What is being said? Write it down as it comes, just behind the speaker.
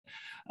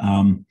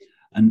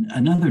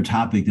Another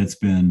topic that's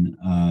been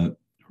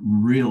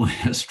really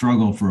a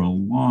struggle for a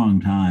long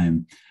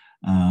time,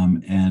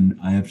 and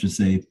I have to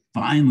say,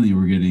 finally,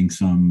 we're getting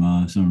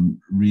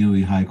some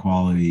really high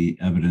quality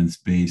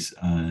evidence-based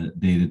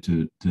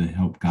data to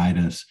help guide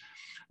us.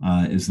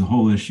 Is the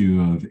whole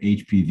issue of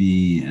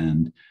HPV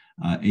and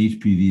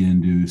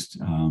HPV-induced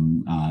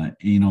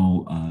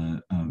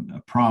anal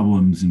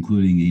problems,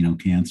 including anal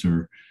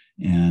cancer,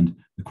 and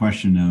the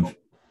question of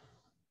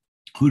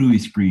who do we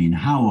screen,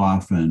 how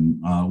often,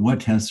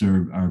 what tests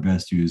are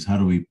best used, how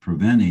do we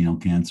prevent anal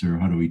cancer,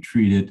 how do we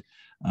treat it,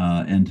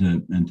 and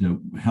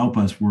to help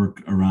us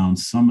work around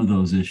some of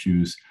those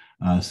issues.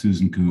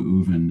 Susan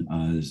Cu-Uvin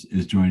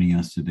is joining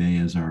us today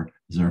as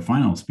our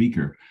final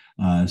speaker.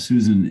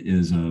 Susan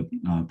is a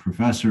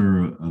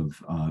professor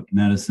of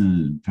medicine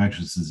and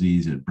infectious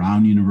disease at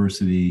Brown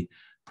University,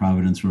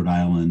 Providence, Rhode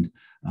Island,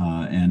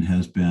 and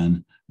has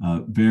been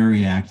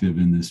very active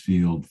in this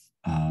field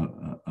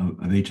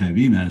of HIV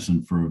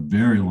medicine for a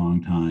very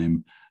long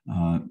time,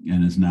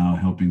 and is now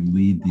helping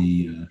lead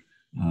the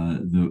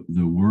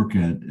work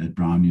at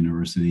Brown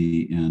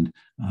University, and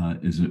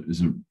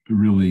is a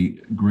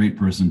really great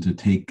person to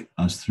take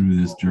us through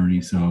this journey.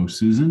 So,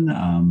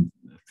 Susan,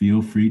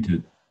 feel free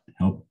to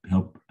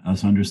help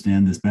us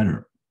understand this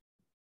better.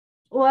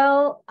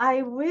 Well,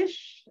 I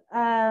wish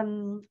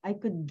I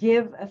could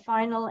give a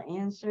final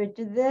answer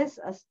to this,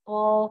 as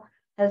Paul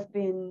has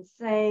been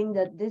saying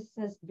that this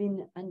has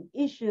been an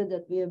issue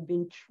that we have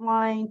been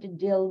trying to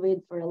deal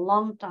with for a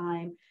long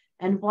time,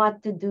 and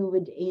what to do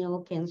with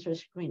anal cancer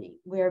screening.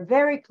 We're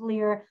very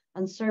clear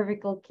on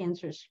cervical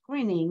cancer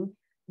screening,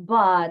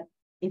 but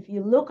if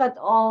you look at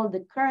all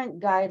the current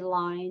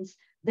guidelines,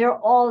 they're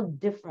all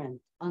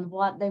different on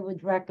what they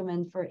would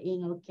recommend for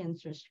anal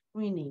cancer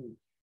screening.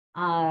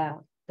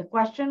 The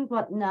question,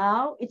 what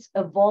now? It's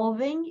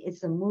evolving,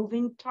 it's a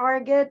moving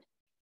target.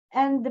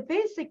 And the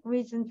basic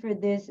reason for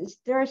this is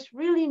there's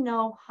really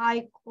no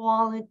high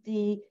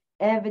quality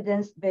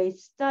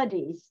evidence-based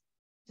studies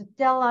to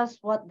tell us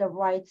what the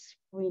right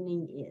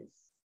screening is.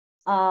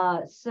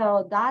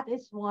 So that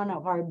is one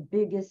of our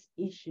biggest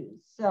issues.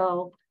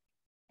 So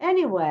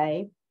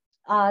anyway,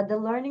 the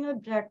learning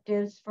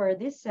objectives for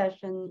this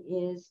session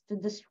is to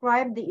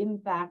describe the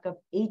impact of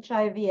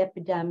HIV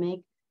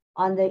epidemic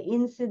on the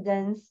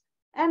incidence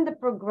and the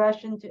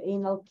progression to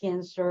anal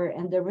cancer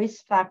and the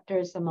risk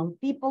factors among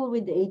people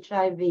with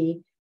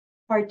HIV,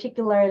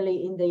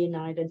 particularly in the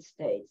United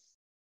States.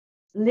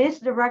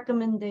 List the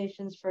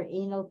recommendations for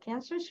anal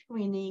cancer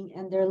screening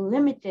and their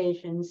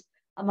limitations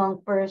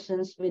among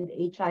persons with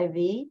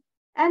HIV,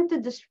 and to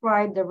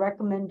describe the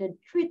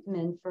recommended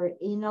treatment for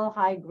anal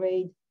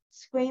high-grade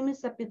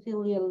squamous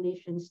epithelial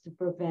lesions to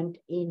prevent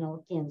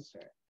anal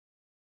cancer.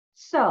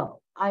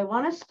 So I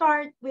want to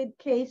start with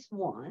case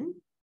one.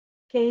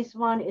 Case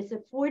one is a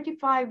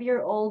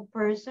 45-year-old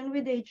person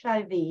with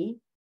HIV,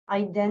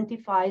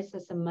 identifies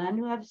as a man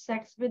who has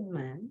sex with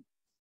men,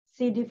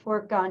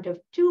 CD4 count of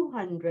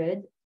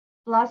 200,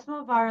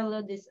 plasma viral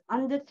load is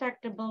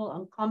undetectable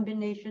on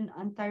combination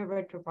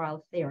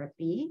antiretroviral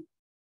therapy,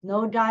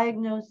 no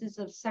diagnosis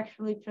of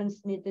sexually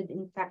transmitted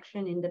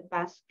infection in the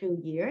past 2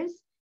 years.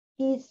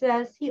 He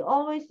says he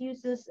always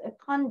uses a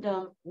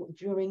condom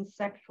during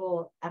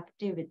sexual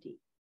activity.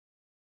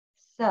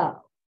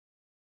 So,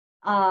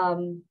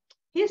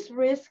 his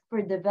risk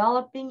for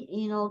developing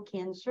anal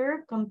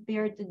cancer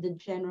compared to the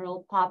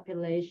general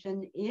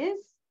population is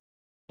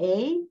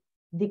A,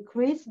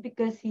 decreased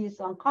because he is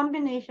on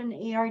combination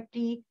ART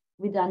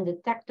with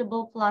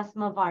undetectable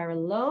plasma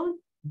viral load.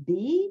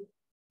 B,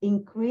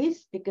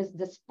 increased because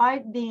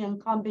despite being on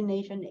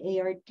combination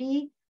ART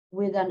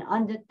with an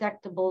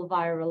undetectable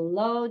viral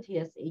load, he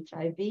has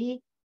HIV.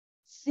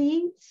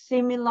 C,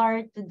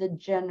 similar to the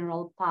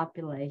general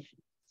population.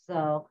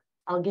 So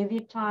I'll give you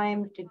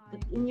time to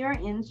put in your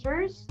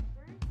answers.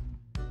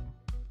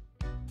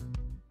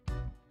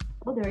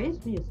 Oh, there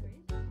is music.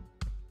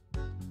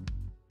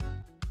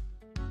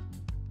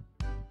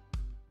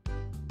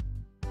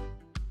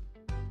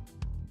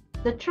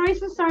 The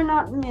choices are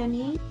not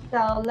many,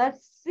 so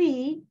let's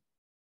see.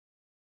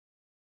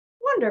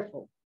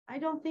 Wonderful. I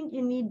don't think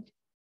you need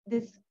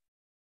this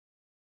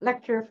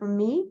lecture from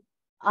me.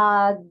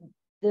 The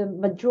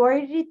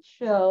majority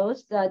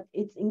shows that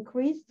it's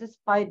increased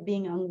despite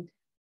being on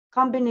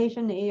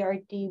combination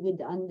ART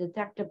with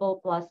undetectable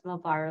plasma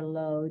viral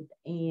load,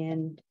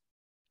 and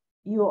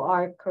you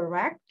are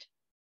correct.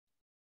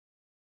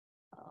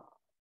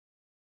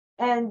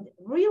 And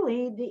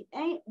really,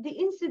 the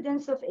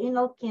incidence of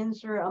anal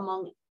cancer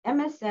among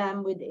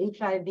MSM with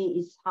HIV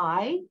is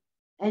high,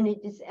 and it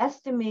is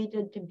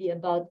estimated to be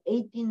about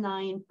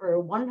 89 per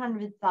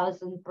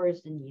 100,000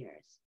 person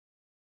years.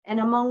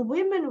 And among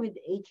women with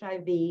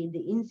HIV,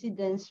 the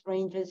incidence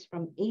ranges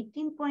from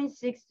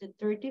 18.6 to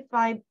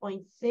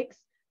 35.6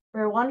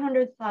 per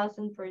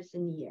 100,000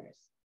 person years.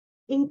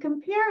 In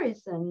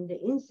comparison, the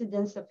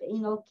incidence of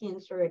anal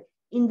cancer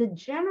in the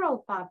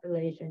general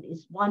population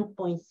is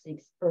 1.6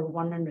 per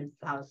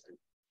 100,000.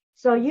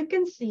 So you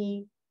can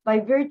see, by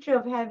virtue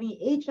of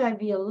having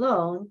HIV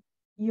alone,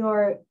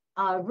 your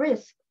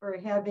risk for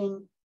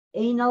having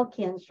anal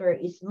cancer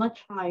is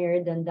much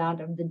higher than that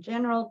of the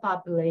general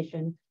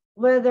population,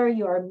 whether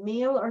you are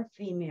male or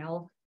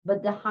female,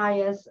 but the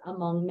highest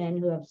among men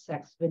who have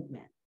sex with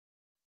men.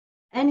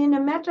 And in a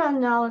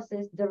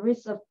meta-analysis, the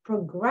risk of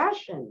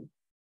progression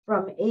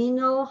from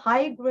anal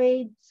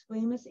high-grade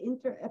squamous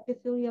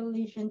interepithelial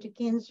lesion to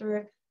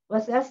cancer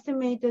was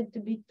estimated to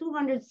be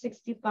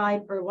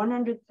 265 per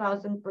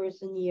 100,000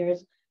 person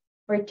years,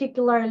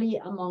 particularly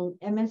among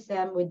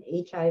MSM with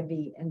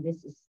HIV. And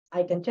this is,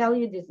 I can tell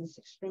you, this is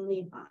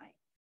extremely high.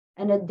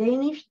 And the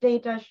Danish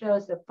data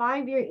shows a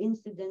 5-year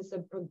incidence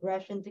of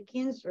progression to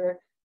cancer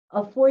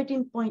of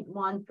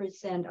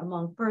 14.1%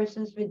 among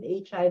persons with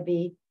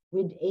HIV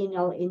with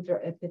anal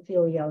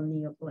interepithelial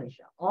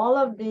neoplasia. All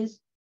of these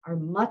are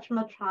much,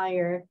 much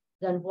higher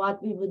than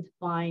what we would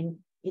find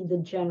in the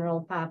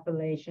general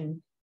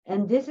population.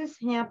 And this is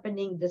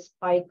happening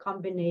despite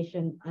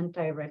combination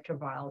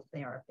antiretroviral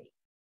therapy.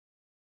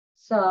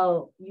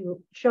 So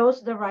you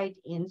chose the right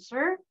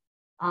answer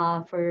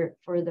for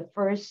the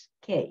first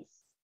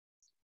case.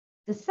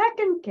 The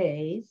second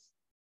case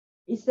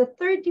is a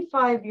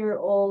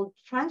 35-year-old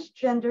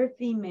transgender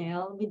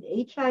female with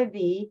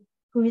HIV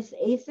who is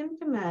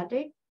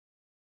asymptomatic.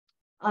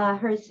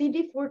 Her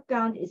CD4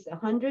 count is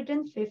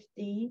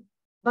 150,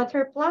 but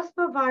her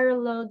plasma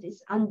viral load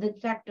is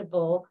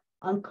undetectable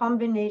on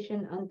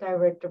combination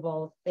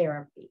antiretroviral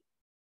therapy.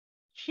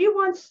 She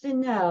wants to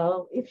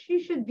know if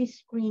she should be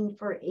screened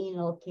for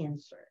anal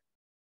cancer.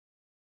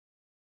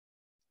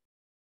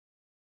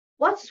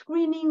 What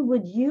screening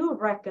would you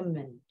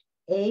recommend?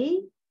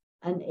 A,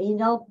 an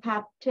anal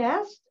pap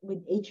test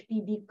with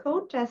HPV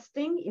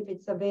co-testing if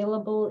it's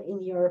available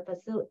in your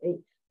facility,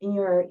 in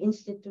your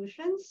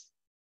institutions.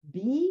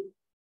 B,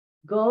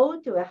 go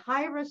to a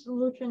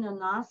high-resolution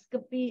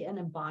anoscopy and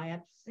a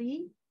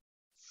biopsy.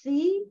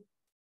 C,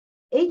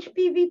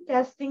 HPV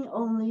testing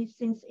only,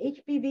 since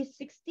HPV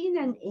 16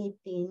 and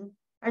 18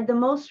 are the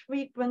most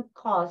frequent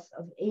cause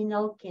of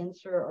anal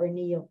cancer or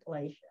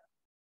neoplasia.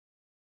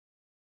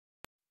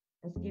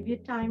 Let's give you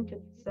time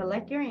to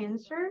select your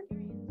answer.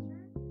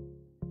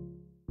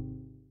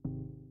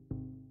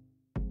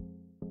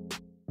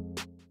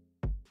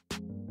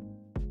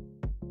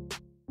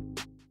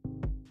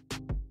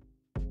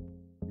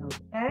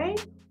 Okay.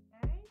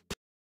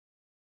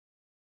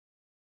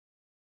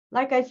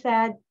 Like I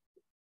said,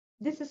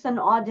 this is an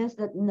audience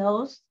that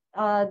knows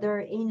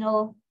their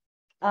anal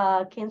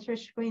cancer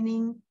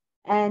screening.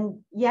 And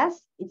yes,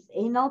 it's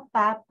anal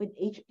pap with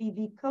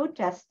HPV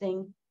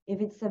co-testing if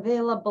it's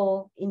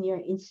available in your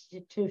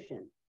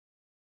institution.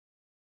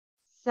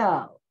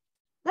 So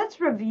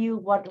let's review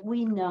what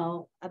we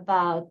know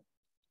about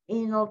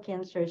anal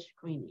cancer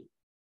screening.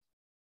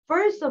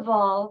 First of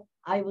all,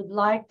 I would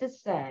like to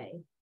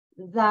say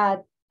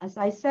that, as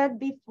I said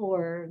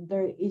before,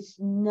 there is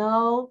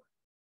no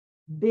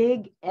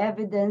big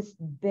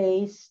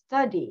evidence-based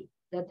study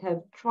that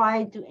have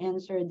tried to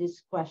answer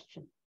this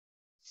question.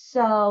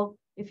 So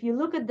if you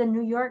look at the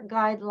New York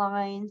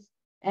guidelines,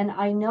 and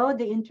I know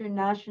the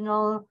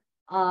International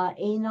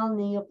Anal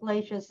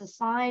Neoplasia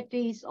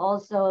Society is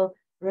also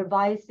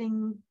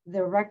revising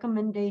the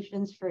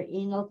recommendations for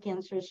anal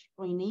cancer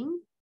screening.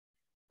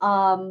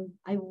 I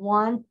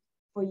want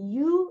for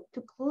you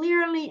to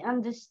clearly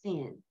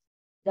understand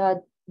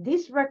that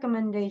these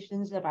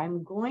recommendations that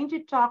I'm going to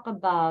talk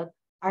about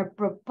are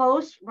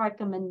proposed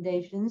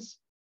recommendations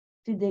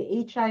to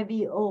the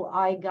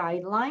HIV-OI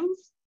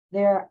guidelines.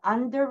 They're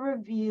under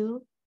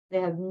review.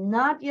 They have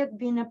not yet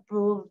been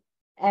approved,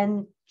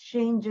 and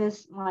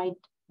changes might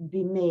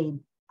be made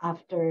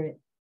after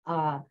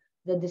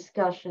the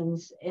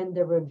discussions and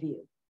the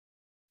review.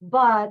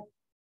 But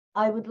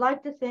I would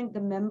like to thank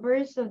the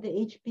members of the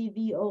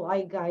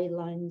HPV-OI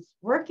guidelines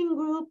working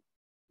group.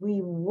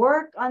 We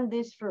worked on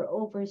this for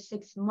over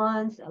 6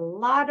 months, a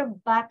lot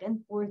of back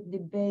and forth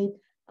debate,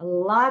 a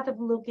lot of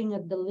looking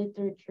at the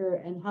literature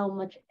and how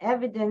much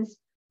evidence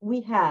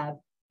we have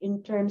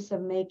in terms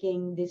of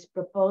making these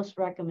proposed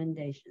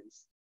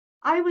recommendations.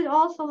 I would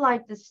also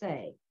like to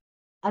say,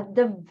 at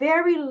the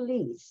very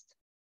least,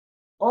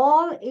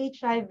 all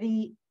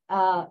HIV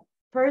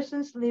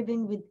persons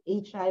living with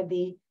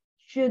HIV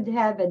should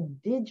have a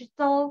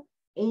digital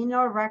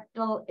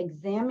anorectal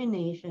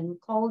examination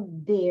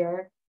called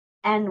DARE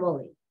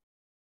annually.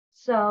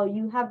 So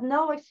you have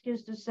no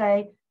excuse to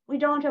say, we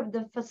don't have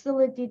the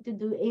facility to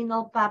do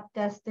anal pap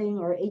testing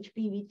or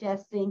HPV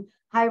testing,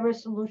 high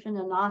resolution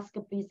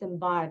anoscopies and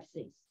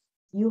biopsies.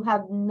 You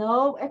have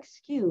no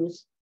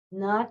excuse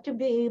not to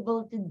be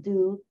able to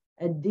do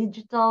a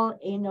digital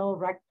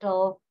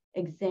anorectal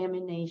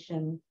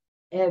examination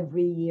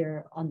every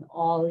year on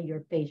all your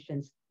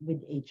patients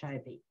with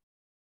HIV.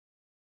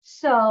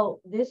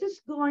 So this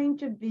is going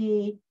to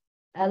be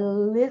a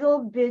little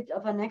bit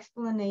of an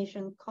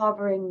explanation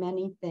covering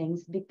many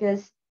things,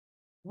 because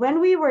when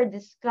we were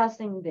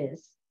discussing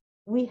this,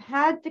 we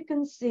had to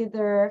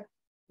consider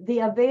the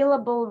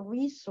available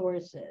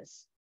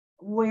resources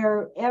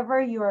wherever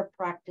you're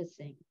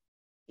practicing.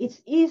 It's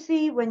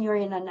easy when you're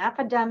in an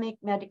academic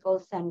medical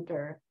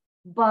center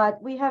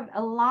but we have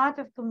a lot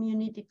of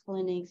community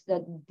clinics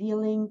that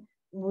dealing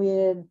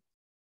with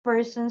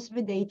persons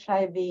with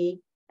HIV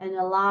and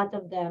a lot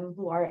of them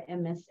who are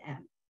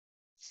MSM.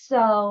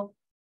 So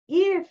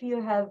if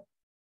you have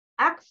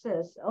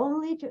access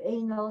only to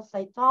anal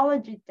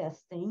cytology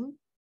testing,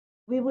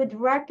 we would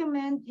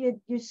recommend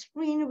you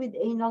screen with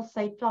anal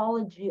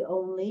cytology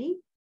only.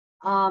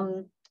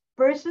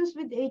 Persons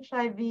with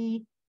HIV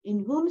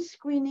in whom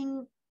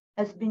screening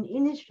has been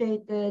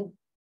initiated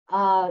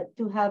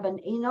to have an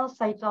anal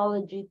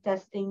cytology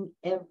testing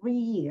every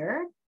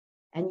year.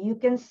 And you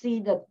can see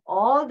that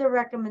all the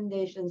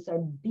recommendations are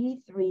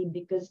B3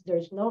 because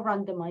there's no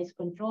randomized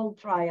controlled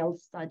trial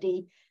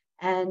study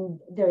and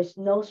there's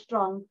no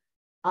strong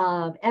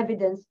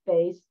evidence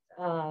base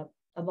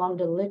among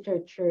the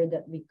literature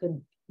that we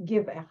could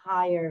give a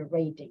higher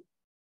rating.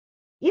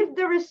 If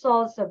the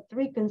results of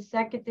 3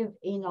 consecutive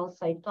anal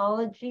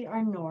cytology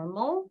are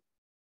normal,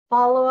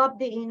 follow up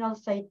the anal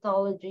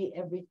cytology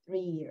every 3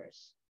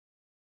 years.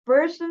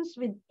 Persons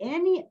with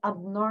any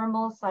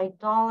abnormal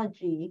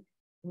cytology,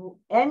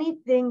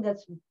 anything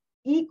that's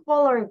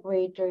equal or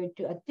greater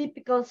to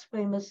atypical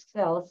squamous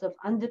cells of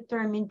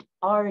undetermined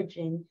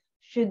origin,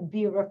 should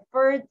be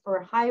referred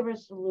for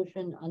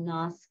high-resolution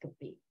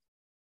anoscopy.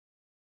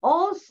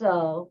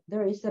 Also,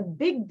 there is a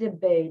big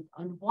debate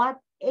on what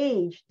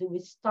age do we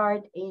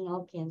start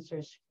anal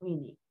cancer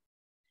screening.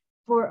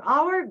 For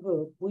our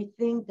group, we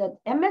think that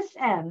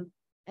MSM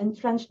and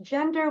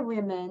transgender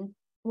women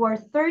who are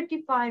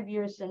 35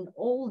 years and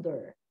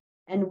older,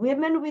 and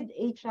women with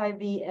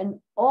HIV and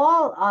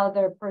all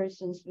other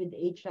persons with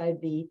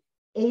HIV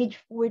age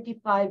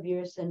 45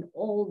 years and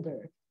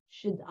older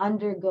should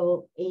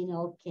undergo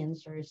anal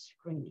cancer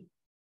screening.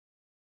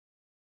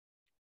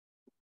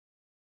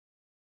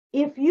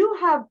 If you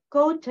have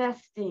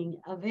co-testing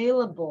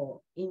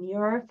available in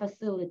your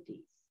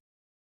facilities,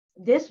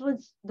 this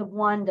was the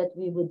one that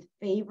we would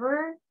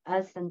favor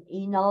as an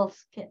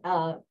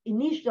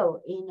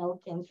initial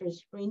anal cancer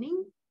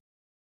screening.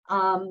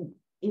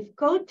 If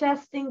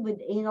co-testing with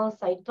anal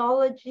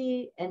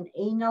cytology and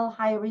anal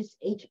high-risk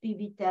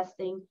HPV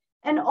testing,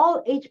 and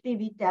all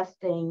HPV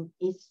testing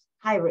is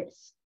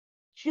high-risk,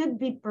 should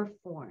be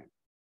performed,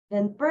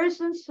 then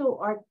persons who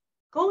are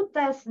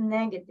co-test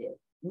negative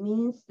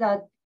means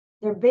that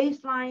their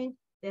baseline,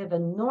 they have a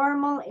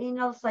normal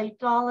anal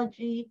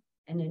cytology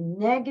and a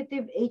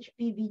negative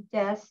HPV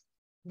test,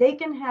 they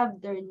can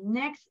have their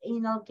next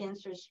anal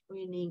cancer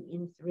screening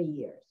in 3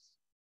 years.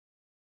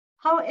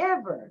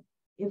 However,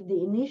 if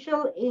the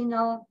initial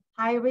anal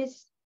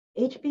high-risk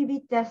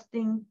HPV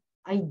testing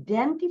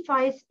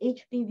identifies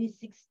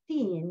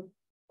HPV-16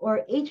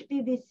 or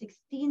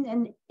HPV-16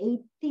 and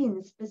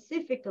 18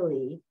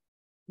 specifically,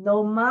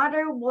 no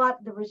matter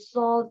what the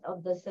result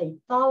of the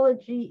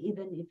cytology,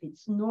 even if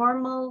it's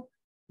normal,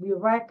 we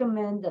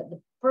recommend that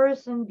the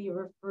person be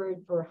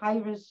referred for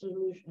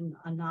high-resolution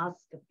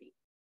anoscopy.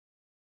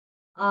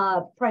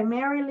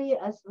 Primarily,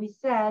 as we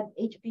said,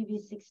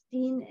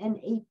 HPV-16 and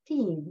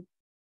 18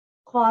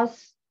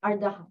 are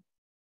the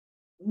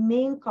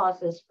main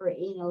causes for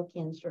anal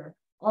cancer.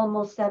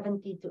 Almost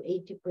 70 to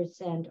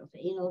 80% of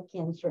anal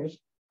cancers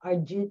are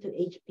due to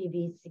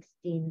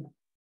HPV-16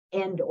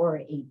 and or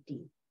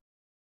 18.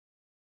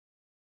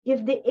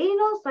 If the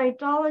anal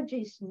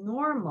cytology is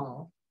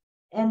normal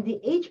and the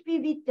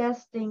HPV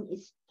testing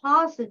is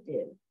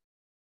positive,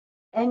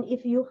 and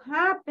if you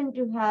happen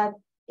to have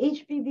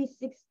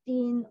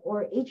HPV-16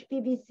 or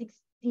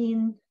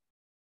HPV-16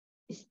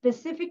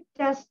 specific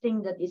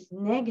testing that is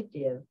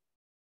negative,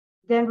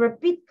 then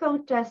repeat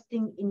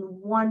co-testing in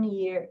 1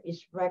 year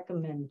is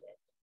recommended.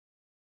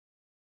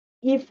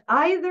 If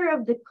either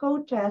of the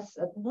co-tests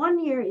at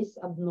 1 year is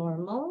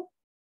abnormal,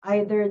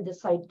 either the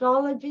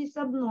cytology is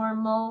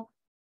abnormal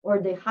or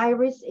the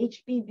high-risk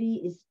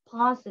HPV is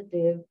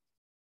positive,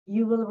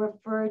 you will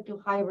refer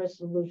to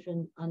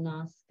high-resolution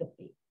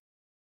anoscopy.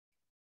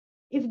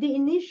 If the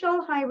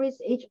initial high-risk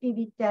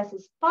HPV test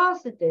is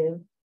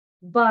positive,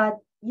 but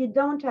you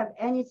don't have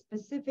any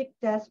specific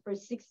test for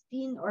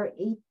 16 or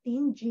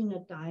 18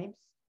 genotypes,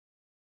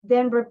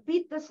 then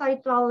repeat the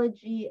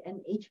cytology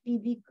and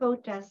HPV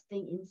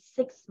co-testing in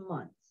 6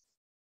 months.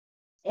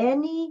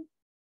 Any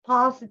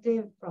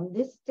positive from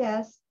this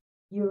test,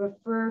 you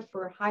refer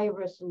for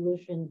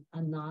high-resolution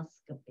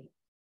anoscopy.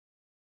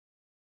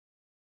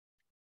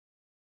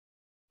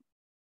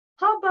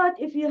 How about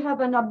if you have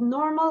an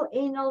abnormal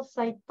anal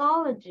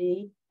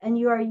cytology and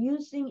you are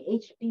using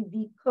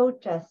HPV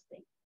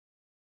co-testing?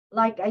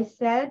 Like I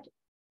said,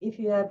 if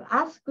you have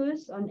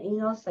ASCUS on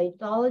anal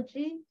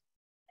cytology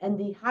and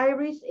the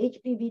high-risk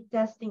HPV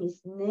testing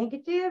is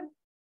negative,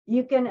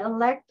 you can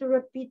elect to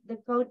repeat the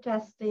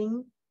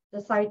co-testing, the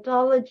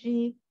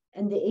cytology,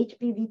 and the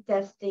HPV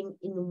testing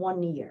in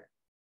 1 year.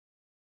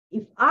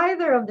 If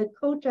either of the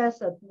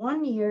co-tests at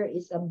 1 year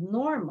is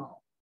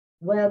abnormal,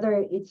 whether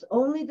it's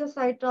only the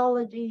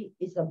cytology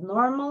is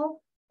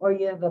abnormal or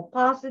you have a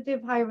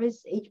positive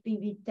high-risk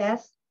HPV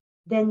test,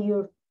 then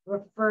you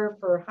refer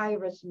for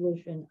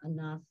high-resolution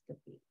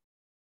anoscopy.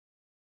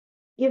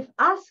 If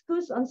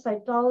ASCUS on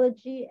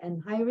cytology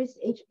and high-risk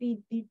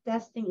HPV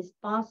testing is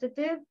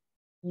positive,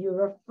 you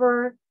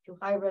refer to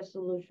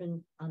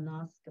high-resolution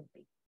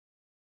anoscopy.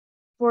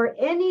 For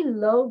any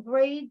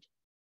low-grade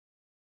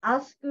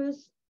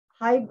ASCUS,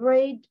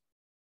 high-grade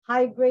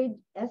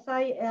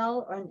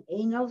SIL, or an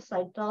anal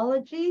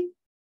cytology,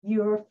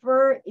 you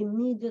refer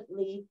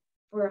immediately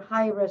for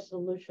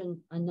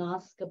high-resolution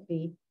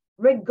anoscopy,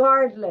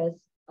 regardless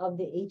of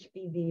the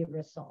HPV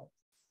results.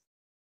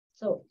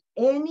 So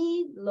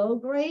any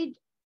low-grade,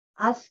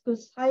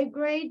 ASCUS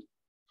high-grade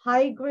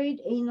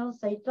anal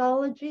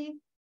cytology,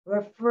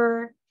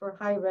 refer for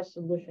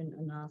high-resolution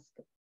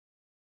anoscopy.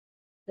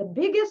 The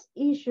biggest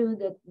issue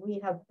that we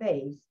have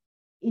faced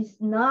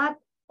is not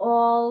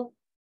all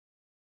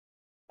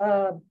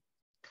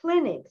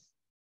clinics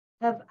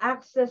have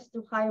access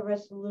to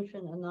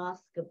high-resolution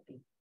anoscopy,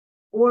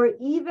 or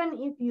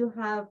even if you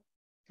have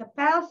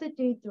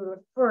capacity to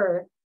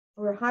refer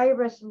for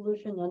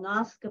high-resolution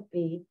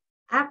anoscopy,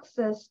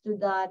 access to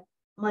that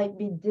might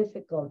be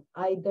difficult,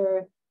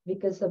 either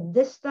because of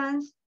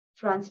distance,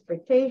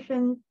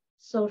 transportation,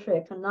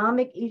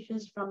 socioeconomic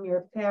issues from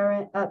your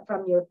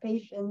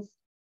patients,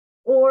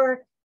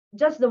 or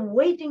just the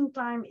waiting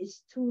time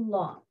is too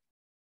long.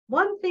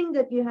 One thing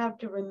that you have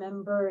to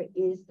remember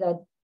is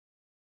that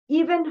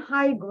even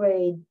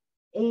high-grade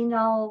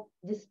anal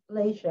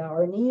dysplasia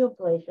or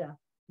neoplasia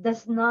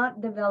does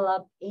not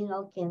develop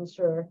anal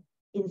cancer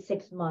in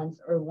 6 months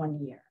or 1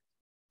 year.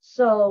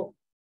 So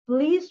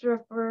please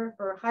refer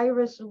for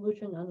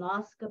high-resolution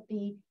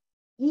anoscopy,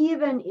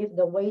 even if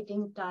the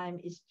waiting time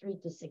is 3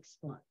 to 6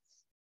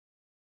 months.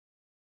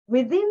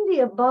 Within the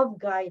above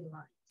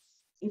guidelines,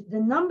 if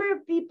the number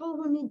of people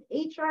who need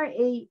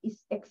HRA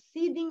is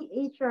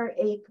exceeding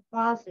HRA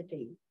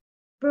capacity,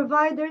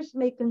 providers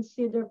may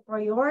consider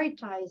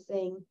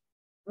prioritizing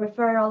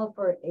referral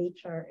for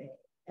HRA.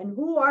 And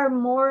who are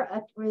more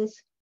at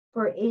risk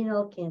for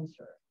anal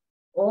cancer?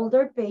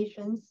 Older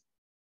patients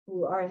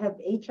who have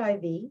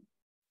HIV,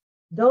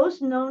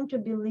 those known to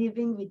be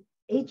living with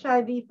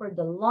HIV for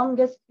the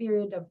longest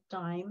period of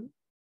time,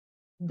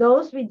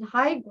 those with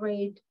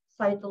high-grade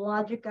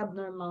cytologic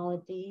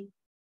abnormality,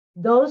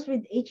 those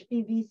with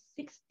HPV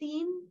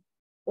 16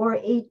 or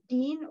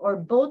 18, or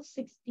both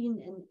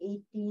 16 and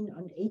 18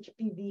 on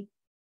HPV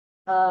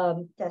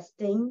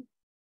testing,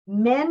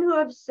 men who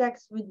have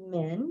sex with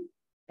men,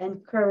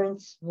 and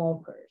current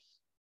smokers.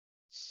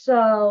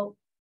 So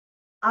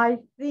I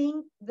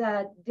think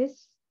that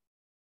these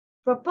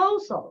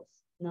proposals,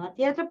 not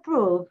yet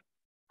approved,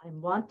 I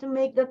want to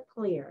make that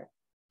clear,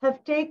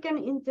 have taken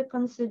into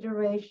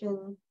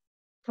consideration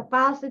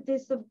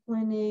capacities of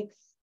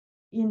clinics,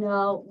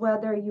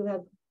 whether you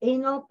have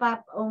anal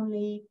pap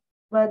only,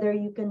 whether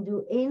you can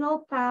do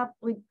anal pap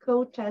with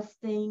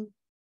co-testing,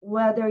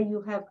 whether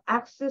you have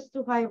access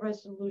to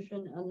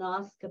high-resolution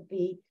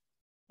anoscopy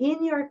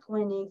in your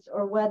clinics,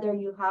 or whether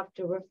you have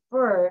to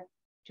refer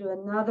to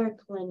another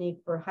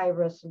clinic for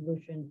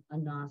high-resolution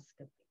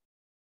anoscopy.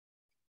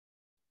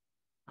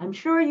 I'm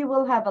sure you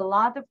will have a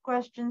lot of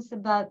questions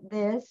about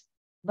this,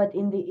 but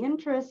in the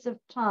interest of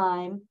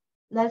time,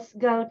 let's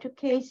go to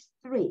case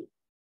 3.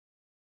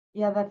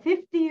 You have a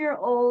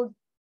 50-year-old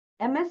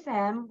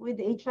MSM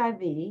with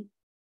HIV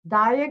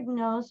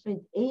diagnosed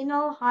with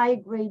anal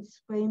high-grade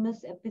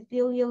squamous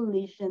epithelial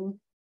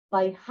lesion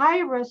by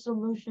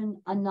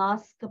high-resolution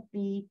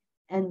anoscopy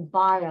and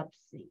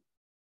biopsy.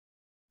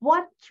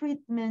 What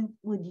treatment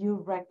would you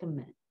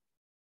recommend?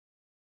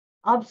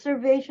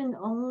 Observation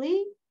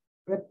only?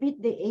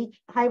 Repeat the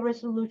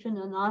high-resolution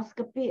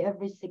anoscopy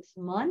every 6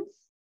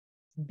 months?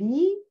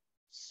 B,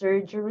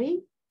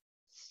 surgery?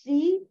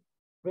 C,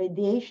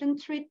 radiation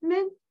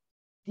treatment?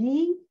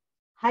 D,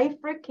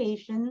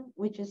 hyfurcation,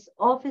 which is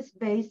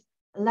office-based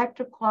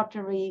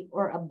electrocautery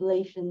or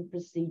ablation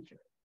procedure.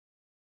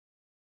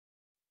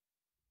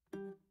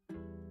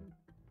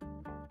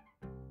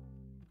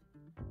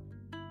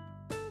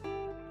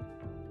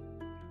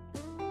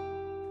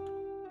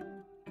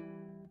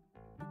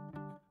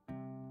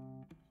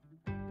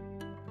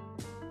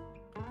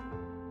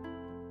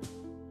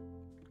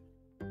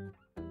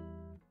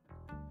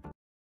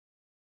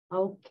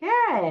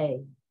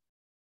 Okay.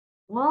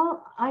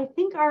 Well, I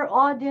think our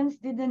audience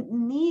didn't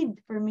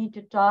need for me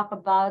to talk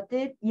about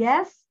it.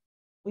 Yes,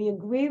 we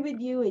agree with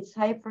you. It's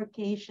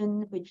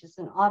hyfurcation, which is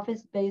an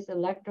office-based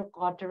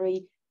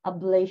electrocautery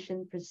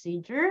ablation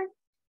procedure.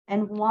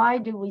 And why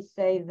do we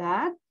say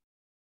that?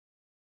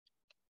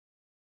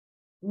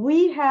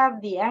 We have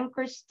the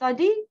anchor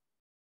study,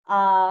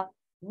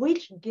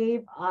 which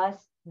gave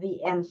us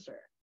the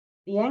answer.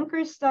 The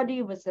anchor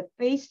study was a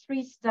phase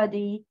 3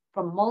 study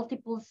from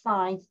multiple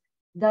sites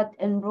that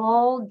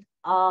enrolled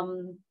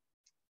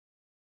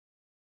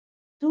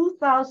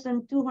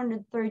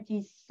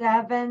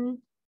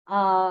 2,237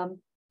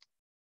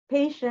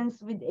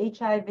 patients with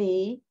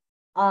HIV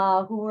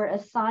who were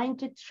assigned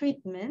to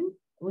treatment,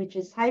 which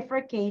is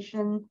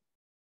hyfurcation,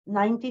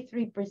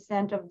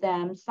 93% of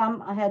them.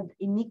 Some had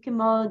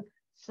imiquimod,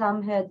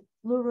 some had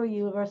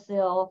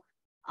fluorouracil,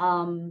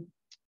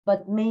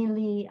 but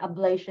mainly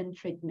ablation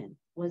treatment.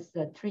 was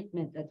the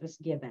treatment that was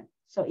given.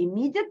 So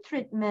immediate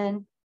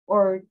treatment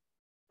or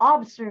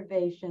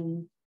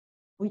observation,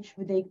 which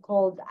they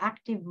called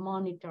active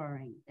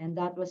monitoring, and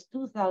that was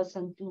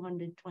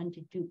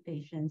 2,222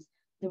 patients.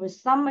 There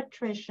was some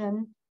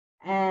attrition,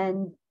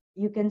 and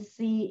you can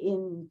see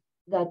in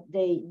that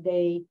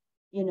they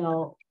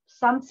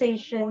some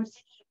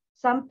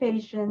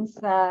patients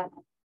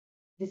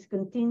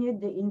discontinued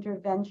the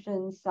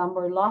intervention, some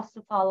were lost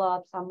to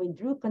follow-up, some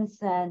withdrew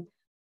consent.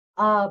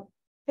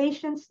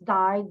 Patients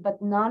died,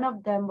 but none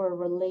of them were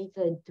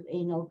related to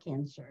anal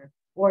cancer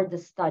or the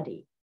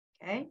study,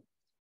 okay?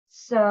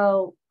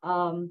 So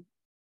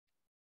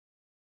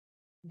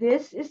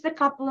this is the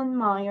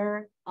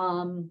Kaplan-Meier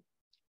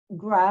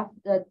graph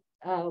that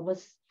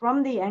was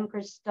from the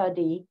anchor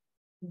study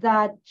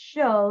that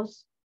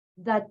shows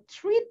that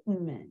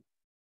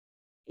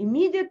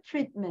immediate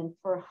treatment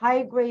for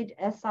high-grade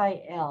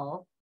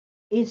SIL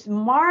is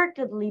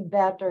markedly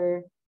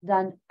better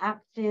than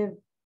active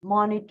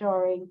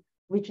monitoring,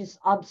 which is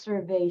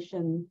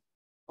observation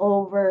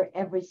over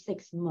every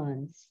 6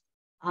 months.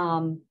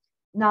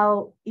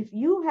 Now, if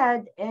you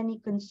had any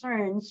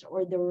concerns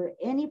or there were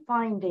any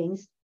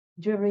findings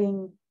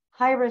during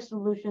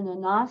high-resolution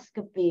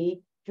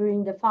anoscopy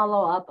during the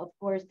follow-up, of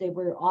course, they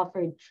were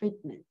offered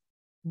treatment.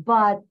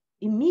 But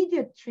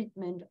immediate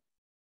treatment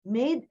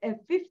made a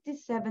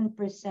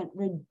 57%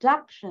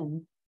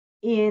 reduction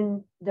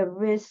in the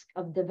risk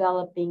of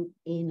developing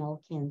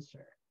anal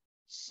cancer.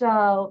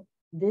 So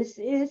this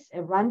is a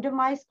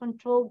randomized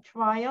controlled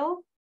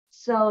trial.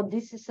 So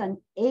this is an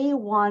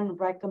A1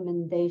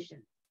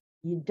 recommendation.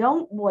 You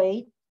don't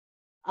wait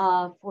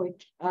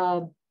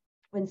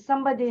when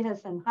somebody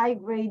has a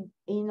high-grade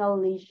anal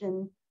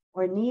lesion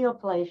or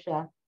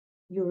neoplasia,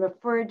 you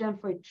refer them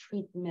for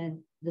treatment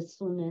the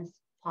soonest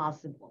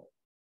possible.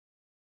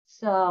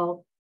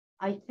 So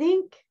I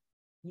think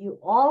you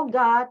all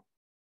got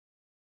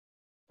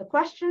the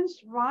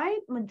questions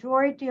right,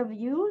 majority of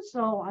you.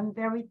 So I'm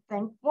very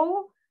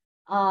thankful.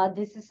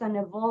 This is an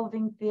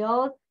evolving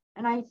field.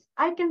 And I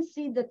can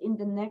see that in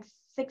the next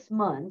 6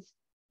 months,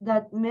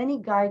 that many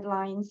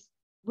guidelines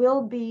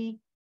will be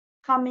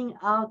coming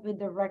out with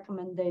the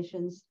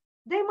recommendations.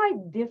 They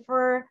might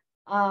differ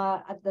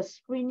at the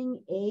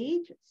screening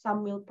age.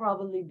 Some will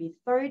probably be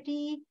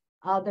 30,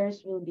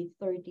 others will be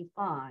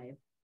 35.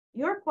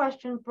 Your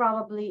question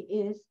probably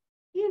is,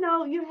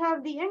 you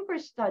have the anchor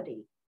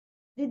study.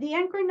 Did the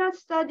anchor not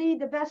study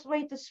the best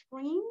way to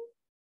screen?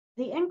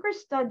 The anchor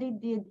study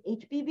did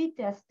HPV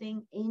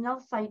testing,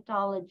 anal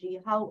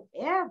cytology.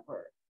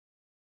 However,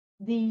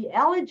 the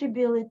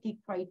eligibility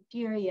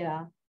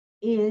criteria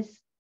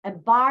is a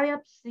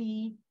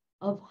biopsy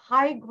of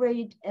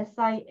high-grade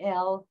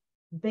SIL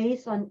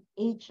based on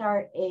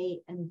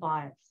HRA and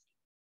biopsy.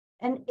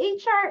 And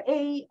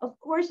HRA, of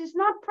course, is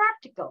not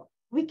practical.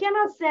 We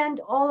cannot send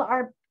all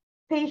our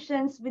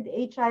patients with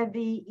HIV,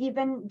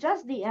 even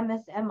just the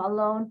MSM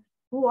alone,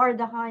 who are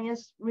the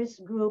highest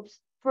risk groups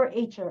for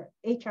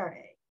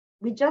HRA.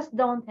 We just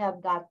don't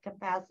have that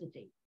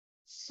capacity.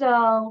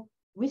 So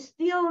we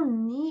still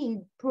need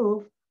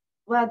proof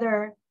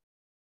whether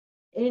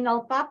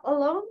anal pap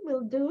alone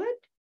will do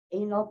it,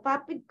 anal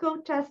pap with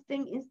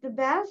co-testing is the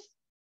best,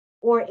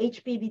 or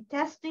HPV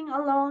testing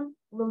alone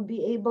will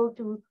be able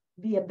to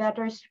be a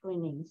better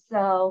screening.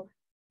 So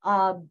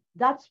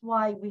that's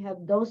why we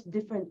have those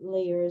different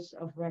layers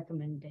of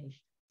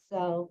recommendation.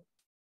 So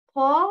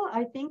Paul,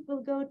 I think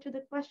we'll go to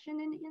the question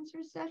and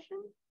answer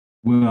session.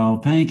 Well,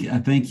 thank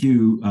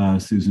you,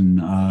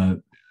 Susan.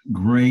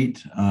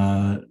 Great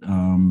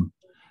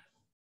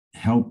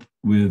help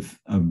with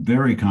a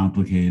very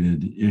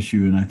complicated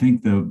issue. And I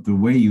think the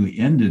way you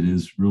ended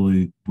is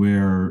really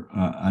where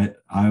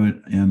I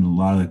would, and a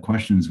lot of the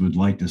questions would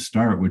like to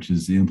start, which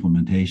is the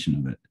implementation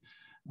of it.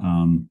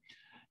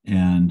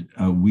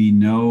 We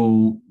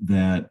know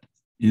that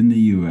in the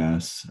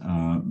US,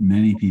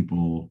 many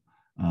people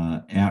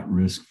at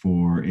risk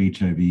for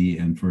HIV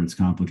and for its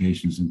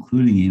complications,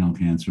 including anal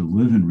cancer,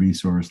 live in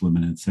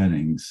resource-limited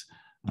settings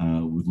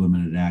with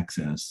limited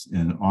access,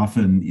 and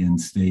often in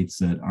states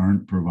that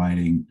aren't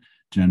providing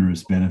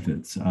generous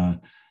benefits.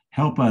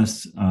 Help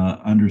us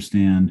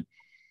understand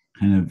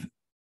kind of,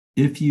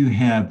 if you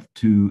have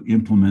to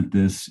implement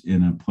this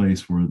in a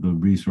place where the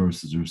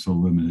resources are so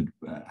limited,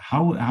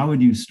 how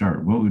would you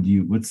start?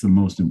 What's the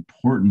most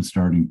important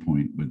starting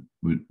point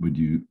would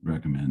you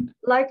recommend?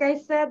 Like I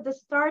said, the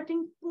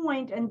starting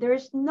point, and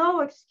there's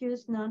no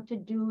excuse not to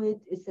do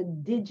it, is a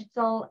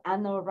digital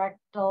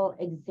anorectal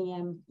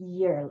exam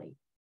yearly.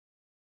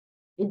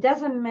 It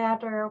doesn't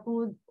matter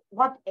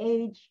what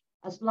age,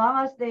 as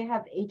long as they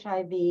have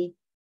HIV,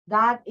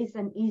 that is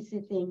an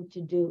easy thing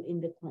to do in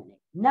the clinic.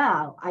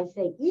 Now, I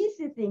say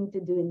easy thing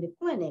to do in the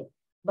clinic,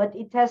 but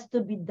it has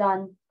to be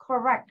done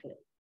correctly.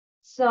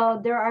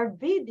 So there are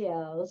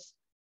videos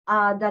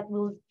that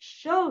will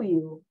show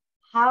you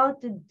how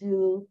to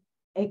do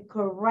a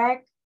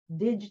correct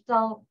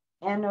digital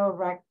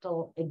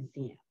anorectal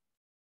exam.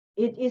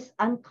 It is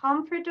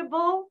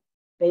uncomfortable.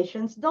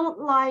 Patients don't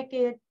like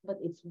it, but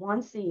it's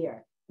once a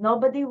year.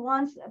 Nobody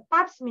wants a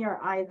pap smear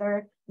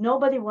either.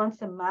 Nobody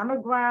wants a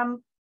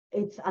mammogram.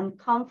 It's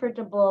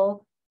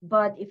uncomfortable.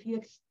 But if you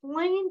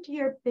explain to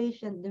your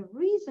patient the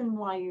reason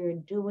why you're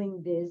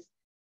doing this,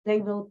 they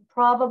will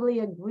probably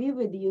agree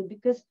with you,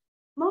 because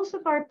most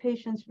of our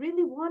patients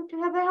really want to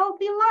have a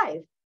healthy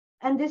life.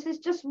 And this is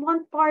just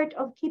one part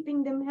of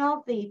keeping them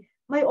healthy.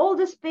 My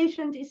oldest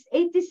patient is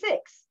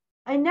 86.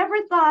 I never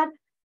thought,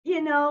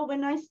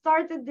 when I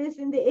started this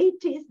in the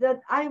 80s, that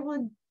I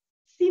would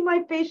see my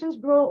patients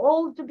grow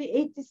old to be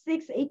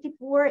 86,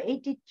 84,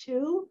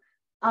 82.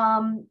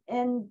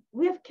 And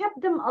we have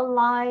kept them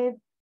alive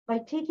by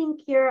taking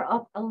care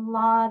of a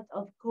lot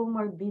of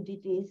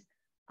comorbidities.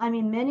 I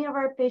mean, many of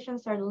our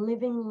patients are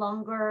living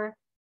longer.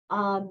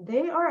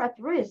 They are at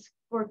risk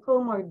for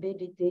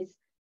comorbidities,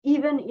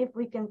 even if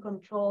we can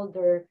control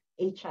their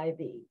HIV.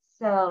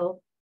 So,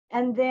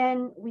 and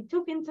then we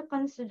took into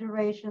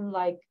consideration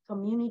like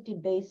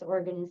community-based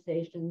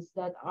organizations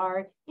that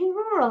are in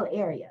rural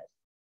areas.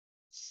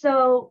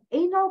 So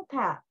anal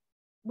pap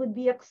would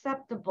be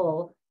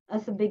acceptable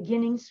as a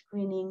beginning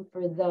screening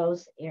for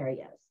those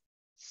areas.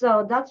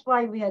 So that's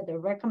why we had the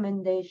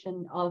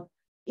recommendation of,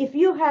 if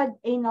you had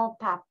anal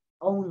pap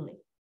only,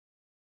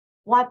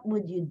 what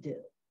would you do?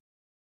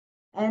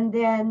 And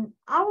then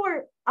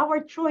our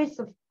choice,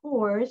 of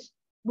course,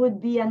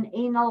 would be an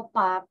anal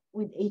pap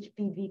with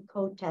HPV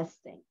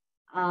co-testing.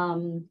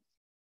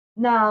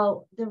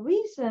 Now, the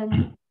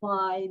reason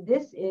why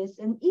this is,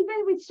 and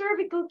even with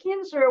cervical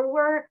cancer,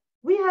 where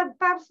we have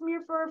pap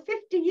smear for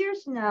 50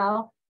 years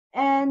now,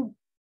 and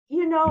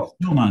It's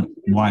still not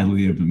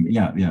widely of them.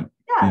 Yeah.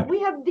 yeah, we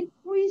have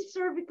decreased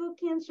cervical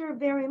cancer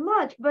very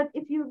much. But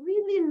if you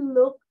really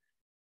look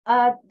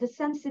at the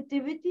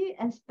sensitivity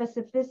and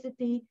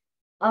specificity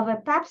of a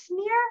pap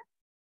smear,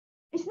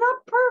 it's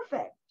not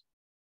perfect.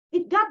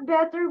 It got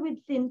better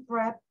with thin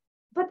prep,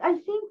 but I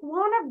think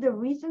one of the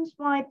reasons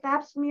why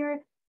pap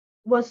smear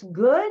was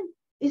good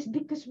is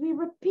because we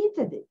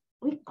repeated it.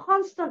 We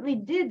constantly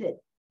did it.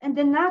 And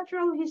the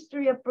natural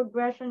history of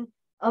progression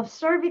of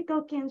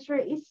cervical cancer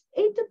is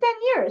 8 to 10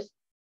 years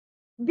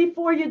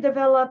before you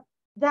develop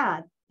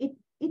that.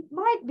 It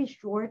might be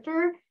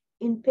shorter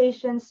in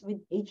patients with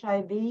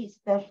HIV,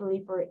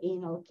 especially for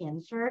anal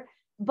cancer,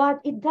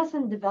 but it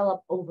doesn't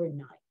develop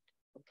overnight,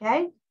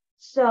 okay?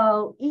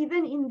 So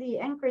even in the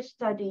anchor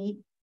study,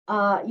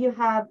 you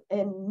have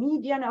a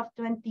median of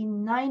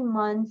 29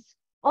 months,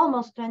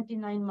 almost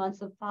 29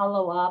 months of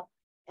follow-up,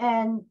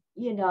 and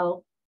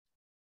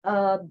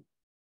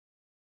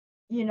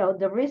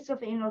the risk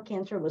of anal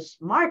cancer was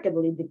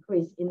markedly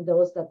decreased in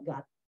those that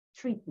got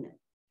treatment.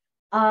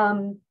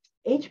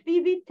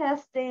 HPV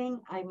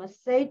testing, I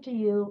must say to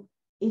you,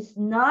 is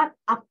not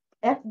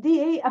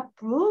FDA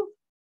approved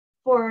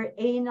for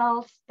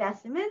anal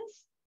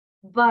specimens,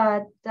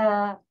 but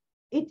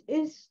it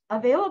is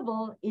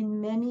available in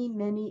many,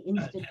 many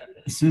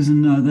institutions.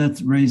 Susan, that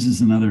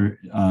raises another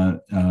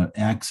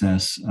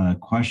access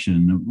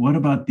question. What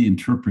about the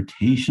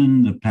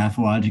interpretation, the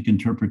pathologic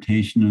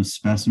interpretation of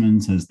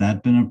specimens? Has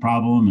that been a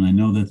problem? And I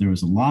know that there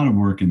was a lot of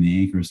work in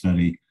the anchor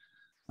study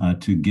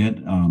to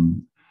get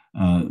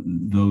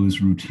those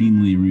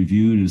routinely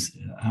reviewed.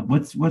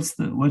 What's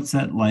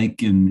that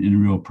like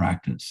in real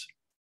practice?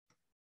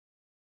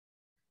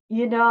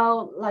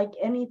 Like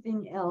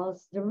anything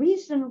else, the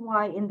reason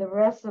why in the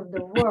rest of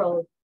the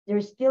world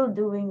they're still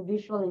doing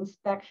visual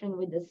inspection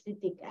with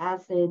acetic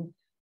acid,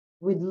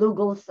 with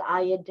Lugol's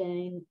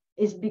iodine,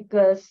 is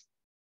because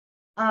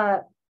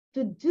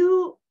to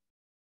do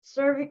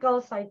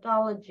cervical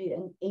cytology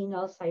and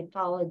anal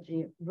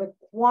cytology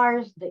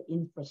requires the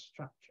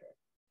infrastructure.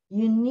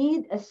 You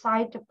need a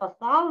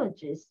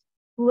cytopathologist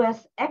who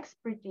has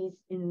expertise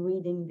in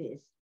reading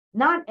this.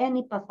 Not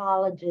any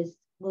pathologist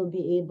will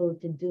be able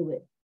to do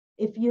it.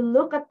 If you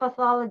look at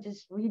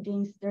pathologist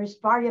readings, there's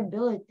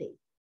variability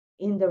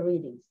in the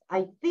readings.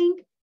 I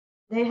think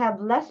they have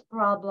less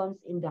problems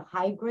in the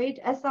high-grade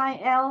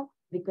SIL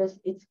because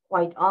it's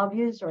quite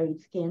obvious or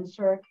it's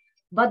cancer,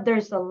 but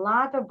there's a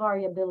lot of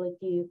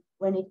variability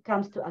when it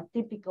comes to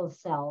atypical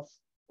cells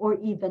or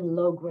even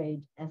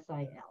low-grade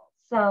SIL.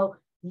 So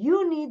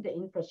you need the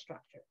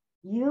infrastructure.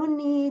 You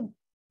need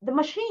the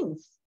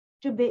machines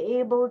to be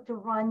able to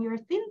run your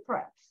thin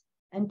preps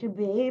and to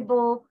be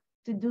able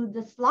to do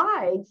the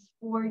slides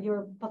for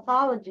your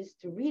pathologist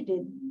to read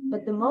it.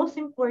 But the most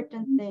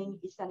important thing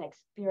is an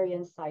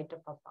experienced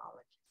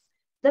cytopathologist.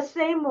 The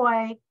same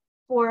way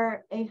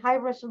for a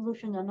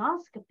high-resolution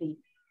anoscopy,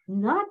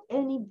 not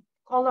any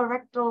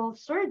colorectal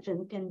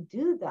surgeon can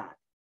do that.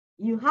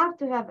 You have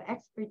to have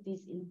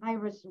expertise in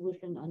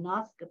high-resolution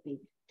anoscopy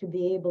to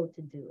be able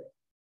to do it.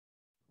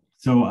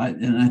 So,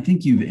 and I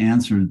think you've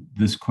answered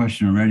this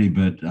question already,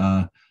 but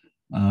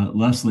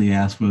Leslie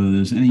asked whether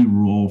there's any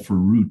role for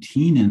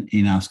routine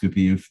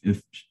anoscopy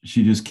if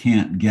she just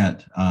can't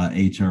get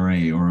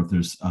HRA, or if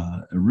there's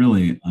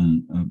really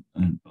an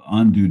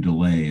undue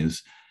delay.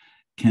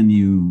 Can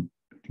you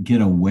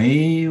get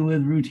away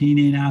with routine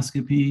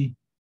anoscopy?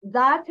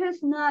 That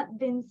has not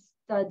been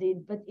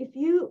studied, but if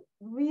you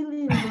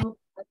really look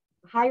at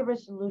high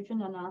resolution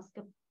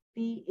anoscopy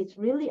colposcopy. It's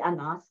really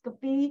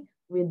anoscopy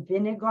with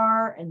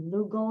vinegar and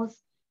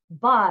Lugol's,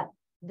 but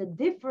the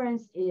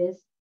difference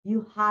is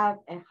you have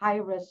a high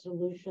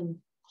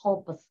resolution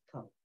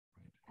colposcope,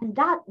 and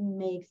that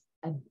makes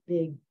a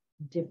big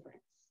difference.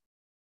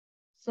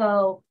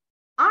 So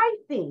I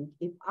think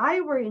if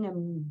I were in a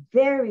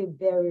very,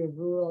 very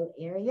rural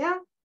area,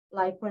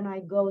 like when I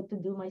go to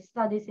do my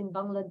studies in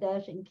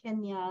Bangladesh, in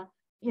Kenya,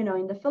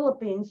 in the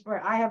Philippines,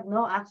 where I have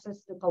no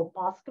access to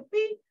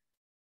colposcopy,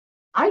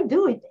 I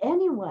do it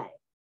anyway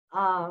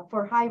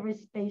for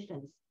high-risk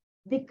patients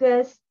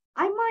because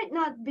I might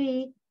not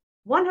be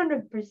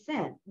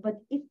 100%, but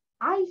if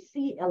I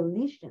see a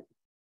lesion,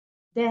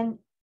 then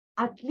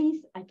at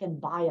least I can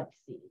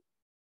biopsy.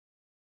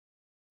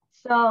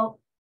 So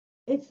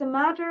it's a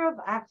matter of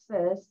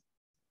access.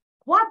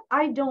 What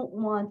I don't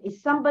want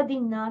is somebody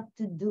not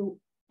to do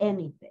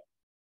anything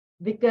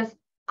because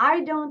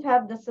I don't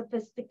have the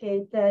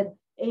sophisticated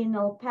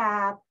anal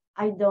pap.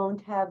 I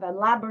don't have a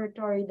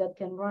laboratory that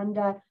can run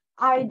that.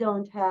 I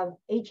don't have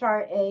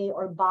HRA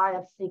or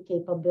biopsy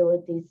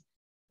capabilities.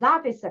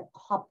 That is a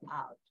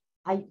cop-out.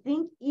 I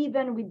think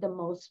even with the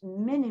most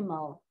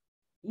minimal,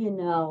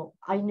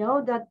 I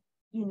know that,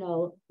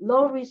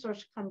 low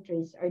resource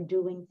countries are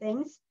doing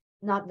things,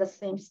 not the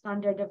same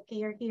standard of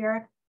care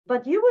here,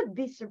 but you would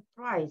be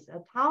surprised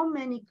at how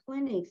many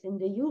clinics in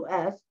the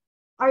US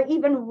are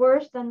even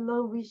worse than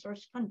low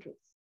resource countries.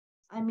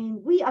 I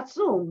mean, we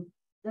assume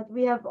that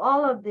we have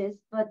all of this,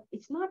 but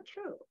it's not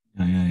true.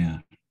 Yeah.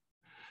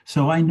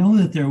 So I know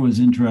that there was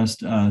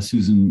interest,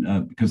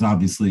 Susan, because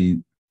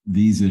obviously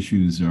these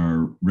issues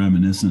are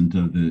reminiscent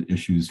of the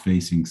issues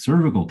facing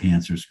cervical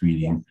cancer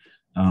screening.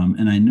 Yes.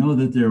 And I know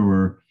that there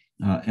were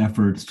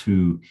efforts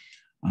to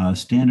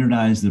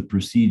standardize the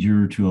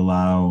procedure to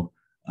allow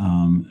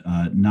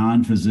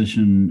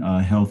non-physician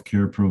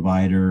healthcare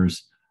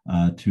providers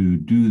to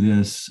do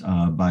this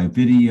by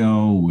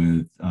video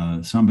with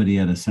somebody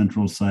at a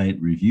central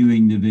site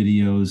reviewing the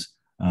videos.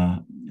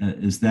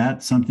 Is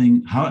that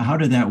something, how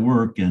did that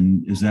work?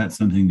 And is that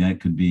something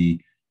that could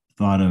be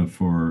thought of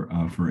for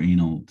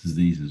anal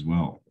disease as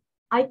well?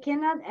 I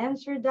cannot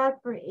answer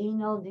that for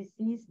anal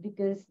disease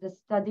because the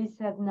studies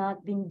have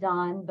not been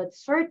done, but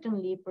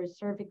certainly for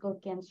cervical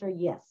cancer,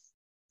 yes.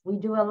 We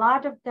do a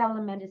lot of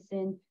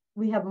telemedicine.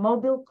 We have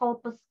mobile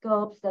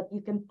colposcopes that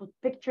you can put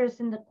pictures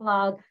in the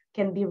cloud,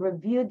 can be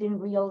reviewed in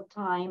real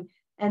time.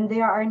 And they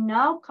are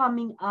now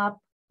coming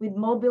up with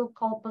mobile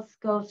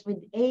colposcopes with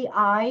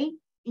AI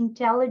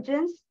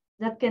intelligence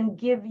that can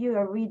give you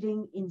a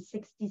reading in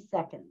 60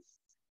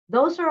 seconds.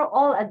 Those are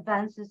all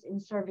advances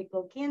in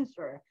cervical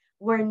cancer.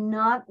 We're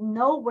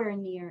nowhere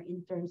near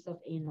in terms of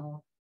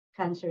anal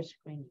cancer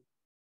screening.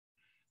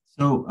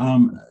 So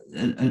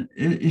an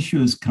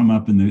issue has come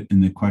up in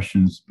the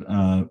questions.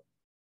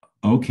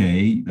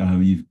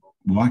 You've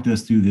walked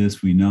us through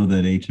this. We know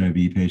that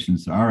HIV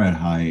patients are at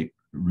high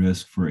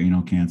risk for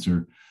anal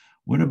cancer.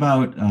 What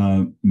about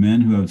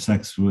men who have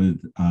sex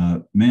with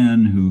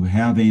men who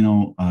have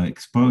anal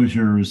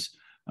exposures?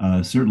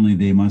 Certainly,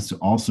 they must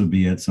also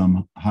be at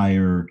some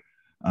higher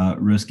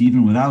risk,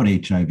 even without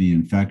HIV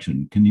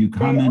infection. Can you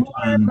comment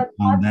on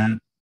that?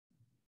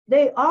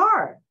 They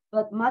are,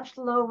 but much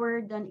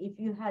lower than if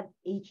you had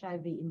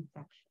HIV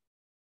infection.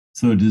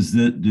 So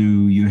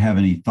do you have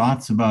any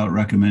thoughts about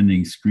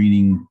recommending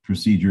screening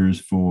procedures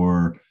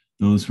for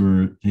those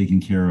who are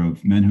taking care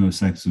of men who have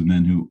sex with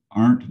men who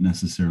aren't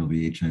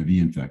necessarily HIV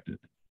infected?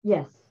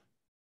 Yes,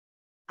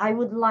 I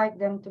would like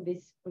them to be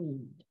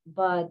screened,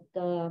 but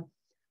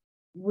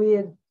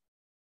with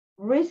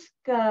risk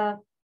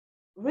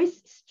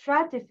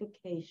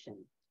stratification,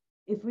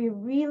 if we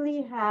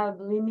really have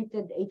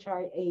limited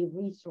HRA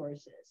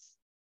resources,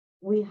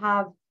 we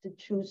have to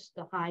choose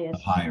the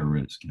highest. Higher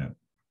risk, yeah.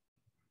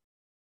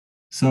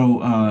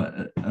 So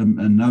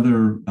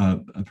another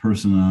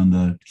person on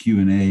the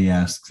Q&A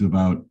asks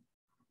about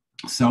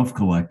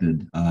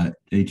self-collected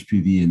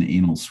HPV and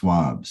anal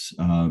swabs.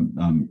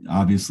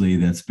 Obviously,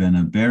 that's been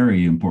a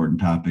very important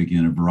topic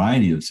in a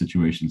variety of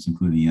situations,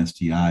 including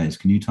STIs.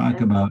 Can you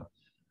talk about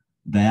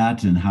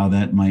that and how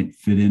that might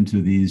fit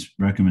into these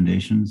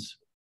recommendations?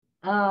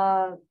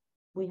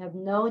 We have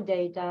no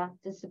data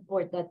to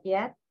support that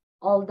yet,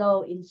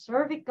 although in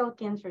cervical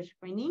cancer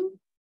screening,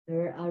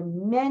 there are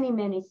many,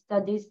 many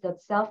studies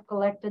that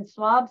self-collected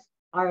swabs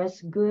are as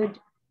good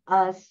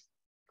as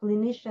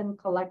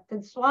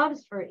clinician-collected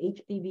swabs for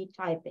HPV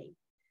typing.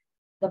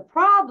 The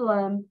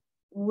problem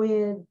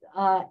with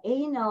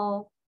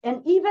anal,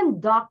 and even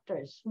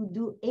doctors who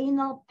do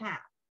anal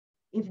pap,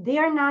 if they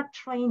are not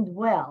trained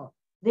well,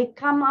 they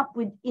come up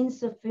with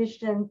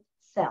insufficient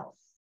cells.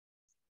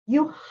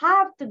 You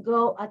have to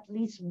go at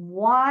least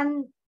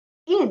 1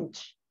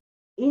 inch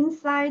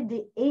inside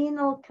the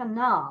anal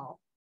canal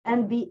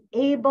and be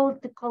able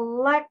to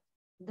collect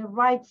the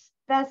right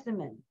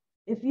specimen.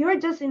 If you're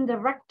just in the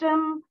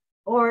rectum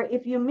or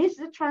if you miss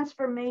the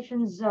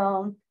transformation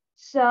zone,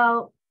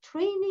 so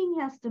training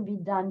has to be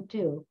done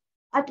too.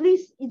 At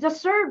least in the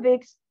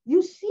cervix,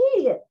 you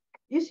see it.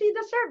 you see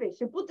the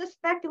cervix. You put the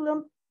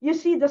speculum, you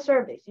see the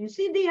cervix. You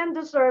see the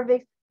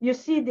endocervix, you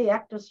see the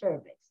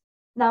ectocervix.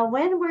 Now,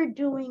 when we're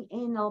doing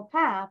anal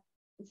pap,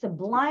 it's a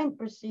blind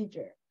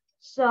procedure.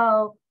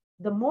 So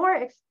the more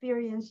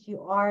experienced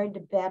you are, the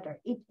better.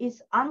 It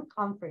is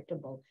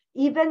uncomfortable.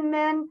 Even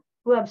men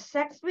who have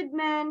sex with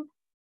men,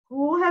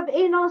 who have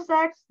anal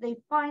sex, they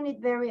find it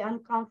very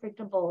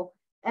uncomfortable.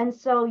 And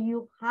so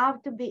you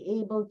have to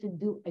be able to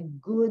do a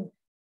good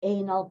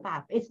anal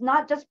pap. It's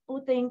not just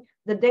putting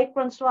the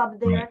Dacron swab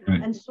there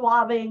and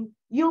swabbing.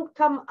 You'll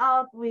come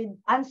out with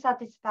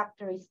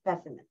unsatisfactory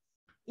specimens,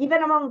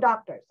 even among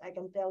doctors, I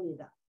can tell you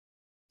that.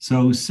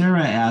 So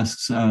Sarah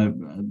asks,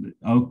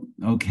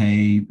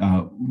 okay,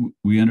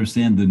 we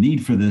understand the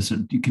need for this.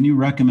 Can you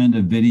recommend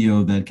a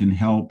video that can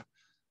help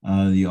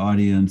the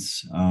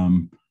audience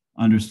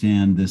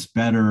understand this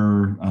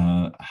better,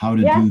 how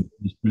to do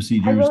these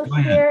procedures? I will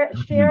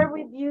share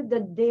with you the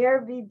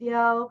DARE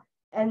video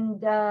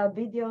and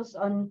videos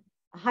on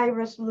high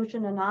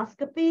resolution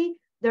anoscopy.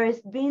 There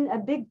has been a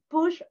big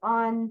push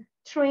on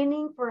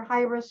training for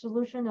high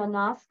resolution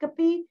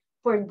anoscopy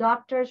for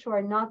doctors who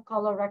are not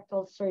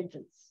colorectal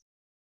surgeons.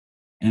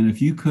 And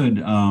if you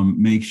could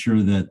make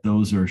sure that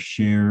those are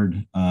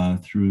shared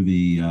through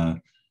the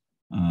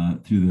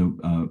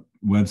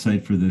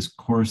website for this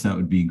course, that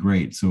would be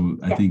great. So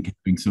I think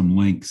having some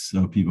links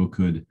so people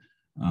could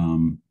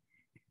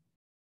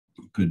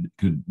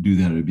do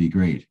that would be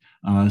great.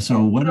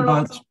 So what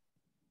about?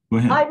 Go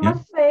ahead. I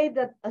must say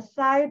that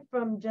aside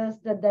from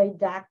just the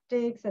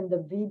didactics and the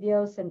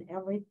videos and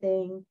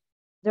everything,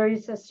 there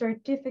is a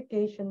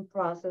certification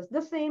process,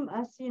 the same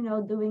as,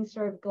 doing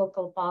cervical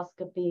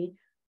colposcopy.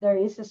 There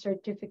is a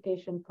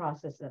certification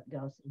process that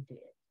goes into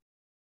it.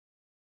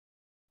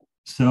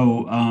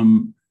 So,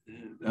 I'm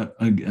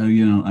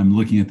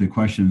looking at the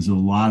questions, a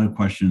lot of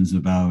questions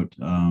about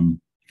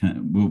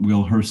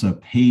will HRSA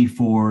pay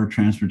for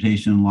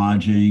transportation and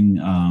lodging?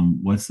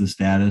 What's the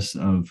status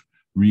of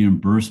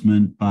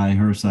reimbursement by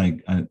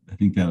HRSA? I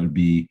think that would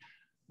be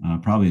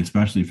probably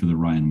especially for the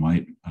Ryan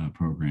White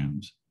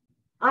programs.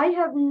 I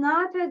have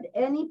not had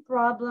any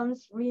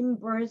problems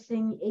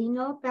reimbursing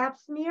anal pap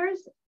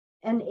smears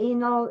and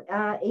anal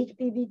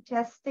HPV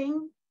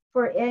testing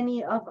for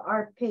any of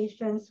our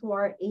patients who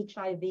are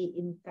HIV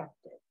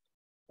infected.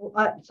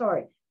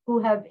 Who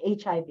have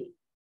HIV.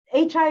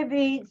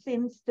 HIV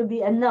seems to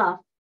be enough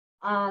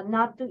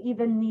not to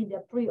even need a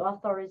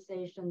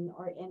pre-authorization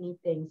or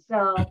anything.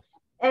 So,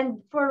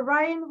 and for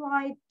Ryan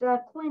White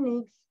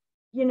clinics,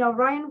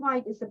 Ryan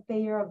White is a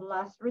payer of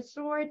last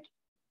resort.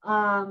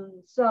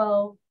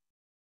 So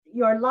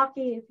you're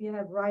lucky if you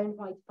have Ryan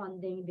White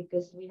funding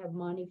because we have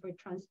money for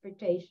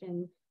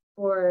transportation,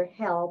 for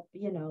help.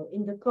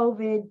 In the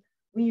COVID,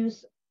 we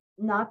use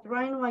not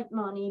Ryan White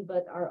money,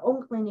 but our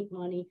own clinic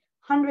money,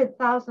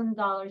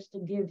 $100,000 to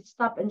give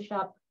Stop and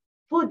Shop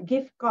food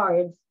gift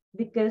cards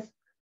because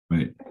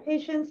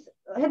patients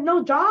had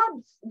no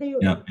jobs. They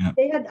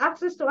had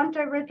access to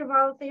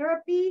antiretroviral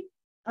therapy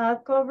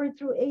covered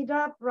through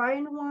ADAP,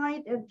 Ryan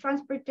White, and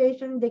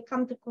transportation. They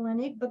come to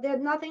clinic, but they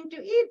had nothing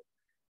to eat.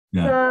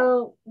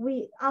 So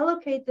we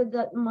allocated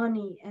that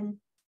money. And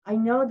I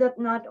know that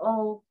not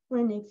all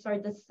clinics are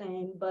the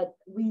same, but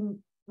we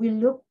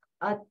look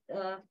at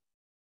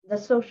the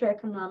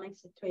socioeconomic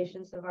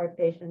situations of our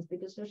patients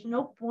because there's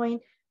no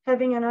point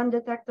having an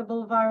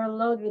undetectable viral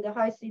load with a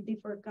high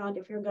CD4 count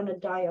if you're going to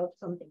die of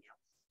something else.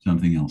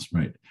 Something else,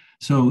 right?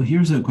 So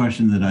here's a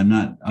question that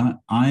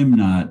I'm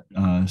not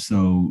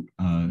so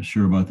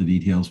sure about the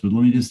details, but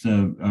let me just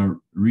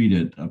read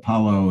it.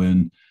 Apollo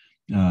in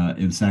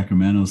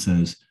Sacramento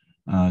says,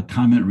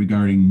 comment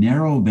regarding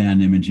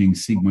narrowband imaging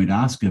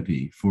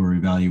sigmoidoscopy for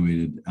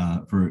evaluating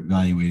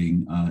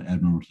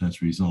abnormal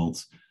test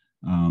results.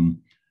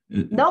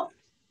 Nope.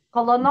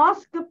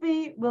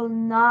 Colonoscopy will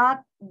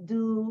not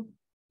do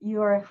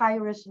your high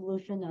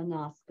resolution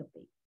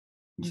anoscopy.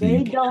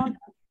 They don't.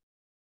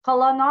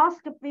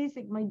 Colonoscopies,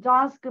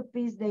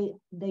 sigmoidoscopies,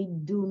 they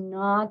do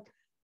not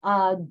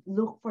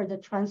look for the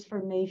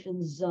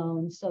transformation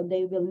zone. So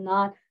they will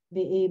not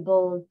be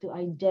able to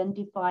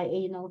identify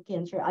anal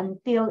cancer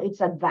until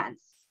it's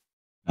advanced.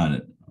 Got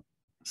it.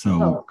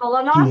 So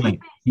colonoscopy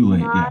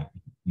is not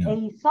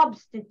a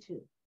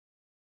substitute.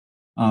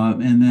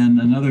 And then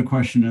another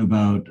question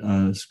about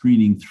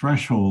screening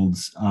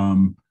thresholds.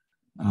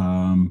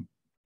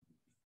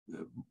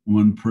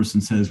 One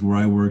person says, where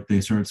I work, they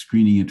start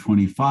screening at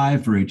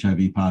 25 for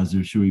HIV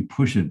positive. Should we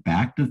push it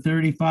back to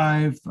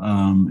 35?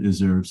 Is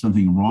there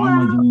something wrong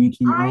with doing it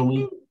too early? I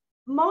think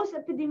most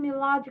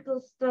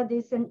epidemiological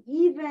studies and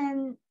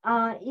even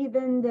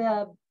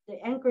the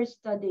Anchor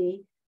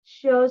study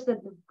shows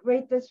that the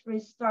greatest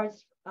risk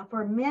starts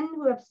for men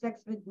who have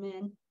sex with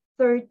men,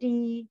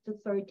 30 to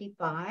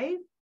 35.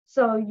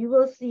 So you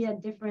will see a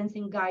difference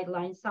in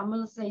guidelines. Some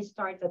will say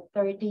start at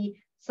 30,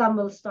 some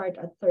will start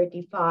at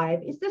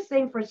 35. It's the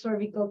same for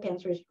cervical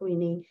cancer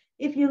screening.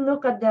 If you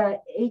look at the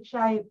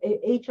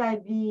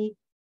HIV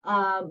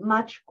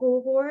match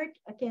cohort,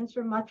 a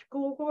cancer match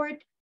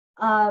cohort,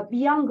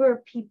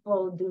 younger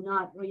people do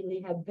not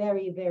really have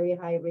very, very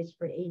high risk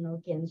for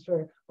anal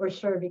cancer or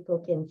cervical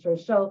cancer.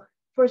 So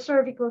for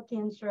cervical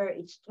cancer,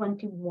 it's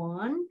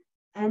 21.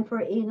 And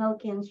for anal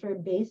cancer,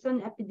 based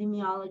on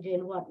epidemiology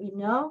and what we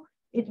know,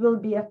 it will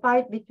be a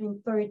fight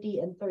between 30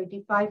 and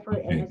 35 for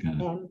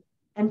NSM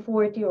and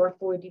 40 or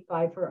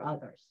 45 for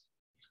others.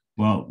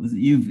 Well,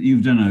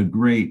 you've done a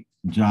great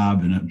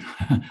job in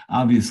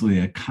obviously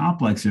a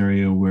complex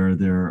area where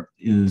there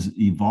is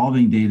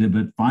evolving data,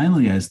 but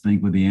finally, I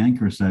think with the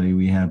anchor study,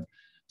 we have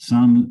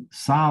some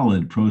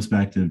solid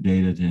prospective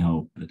data to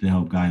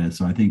help guide us.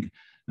 So I think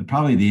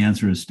probably the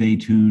answer is stay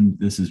tuned.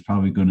 This is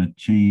probably going to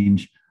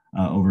change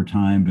over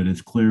time, but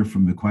it's clear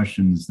from the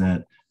questions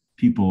that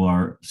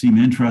people seem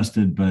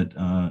interested, but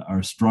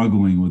are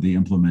struggling with the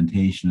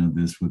implementation of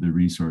this with the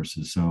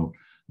resources. So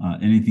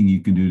anything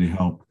you can do to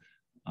help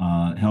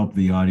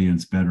the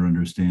audience better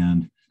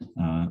understand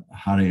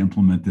how to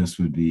implement this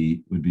would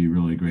be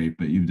really great.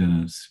 But you've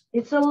done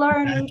it's a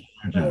learning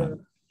job.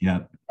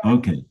 Yep.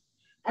 Okay.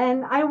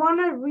 And I want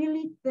to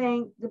really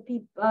thank the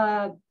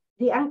people,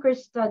 the anchor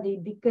study,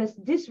 because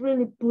this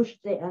really pushed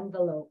the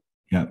envelope.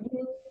 Yep.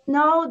 You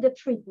know the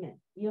treatment.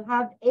 You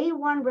have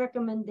A1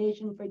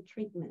 recommendation for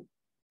treatment,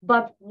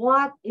 but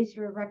what is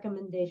your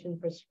recommendation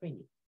for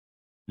screening?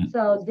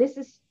 So this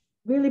is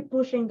really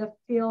pushing the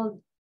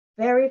field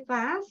very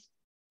fast.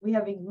 We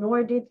have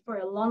ignored it for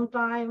a long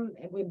time,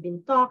 and we've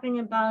been talking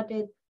about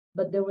it,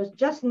 but there was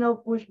just no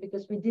push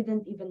because we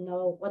didn't even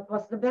know what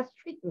was the best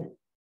treatment.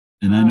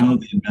 And I know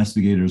the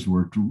investigators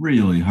worked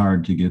really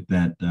hard to get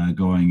that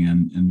going,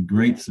 and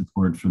great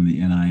support from the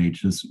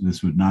NIH.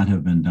 This would not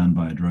have been done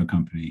by a drug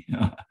company,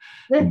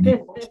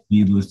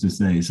 needless to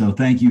say. So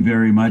thank you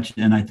very much.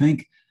 And I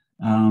think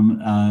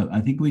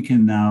we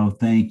can now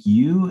thank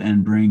you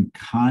and bring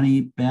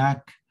Connie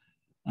back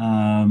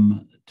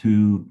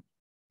to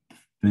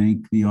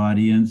thank the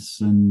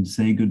audience and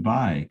say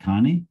goodbye.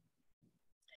 Connie?